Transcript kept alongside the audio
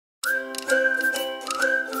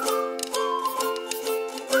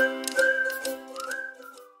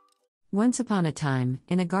Once upon a time,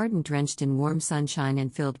 in a garden drenched in warm sunshine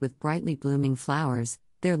and filled with brightly blooming flowers,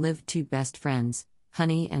 there lived two best friends,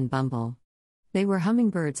 Honey and Bumble. They were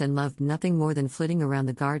hummingbirds and loved nothing more than flitting around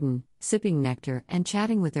the garden, sipping nectar and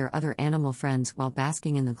chatting with their other animal friends while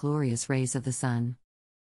basking in the glorious rays of the sun.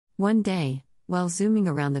 One day, while zooming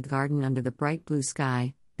around the garden under the bright blue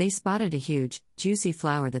sky, they spotted a huge, juicy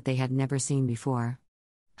flower that they had never seen before.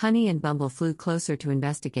 Honey and Bumble flew closer to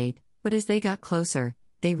investigate, but as they got closer,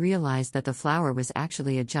 they realized that the flower was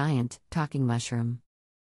actually a giant, talking mushroom.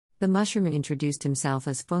 The mushroom introduced himself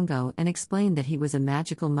as Fungo and explained that he was a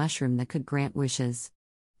magical mushroom that could grant wishes.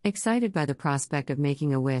 Excited by the prospect of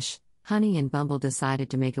making a wish, Honey and Bumble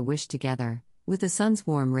decided to make a wish together, with the sun's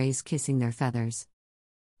warm rays kissing their feathers.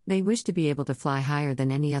 They wished to be able to fly higher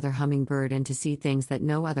than any other hummingbird and to see things that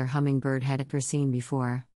no other hummingbird had ever seen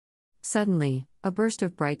before. Suddenly, a burst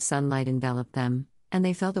of bright sunlight enveloped them, and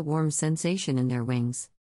they felt a warm sensation in their wings.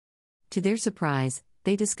 To their surprise,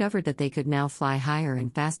 they discovered that they could now fly higher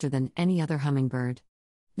and faster than any other hummingbird.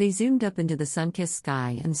 They zoomed up into the sun-kissed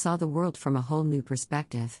sky and saw the world from a whole new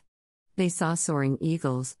perspective. They saw soaring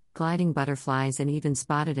eagles, gliding butterflies, and even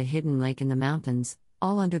spotted a hidden lake in the mountains,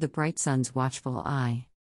 all under the bright sun's watchful eye.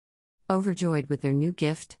 Overjoyed with their new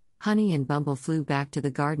gift, Honey and Bumble flew back to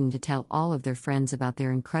the garden to tell all of their friends about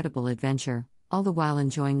their incredible adventure, all the while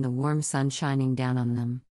enjoying the warm sun shining down on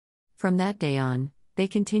them. From that day on, they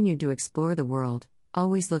continued to explore the world,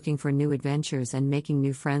 always looking for new adventures and making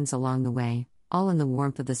new friends along the way, all in the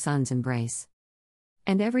warmth of the sun's embrace.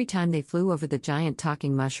 And every time they flew over the giant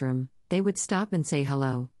talking mushroom, they would stop and say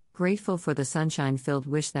hello, grateful for the sunshine-filled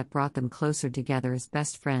wish that brought them closer together as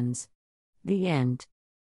best friends. The end.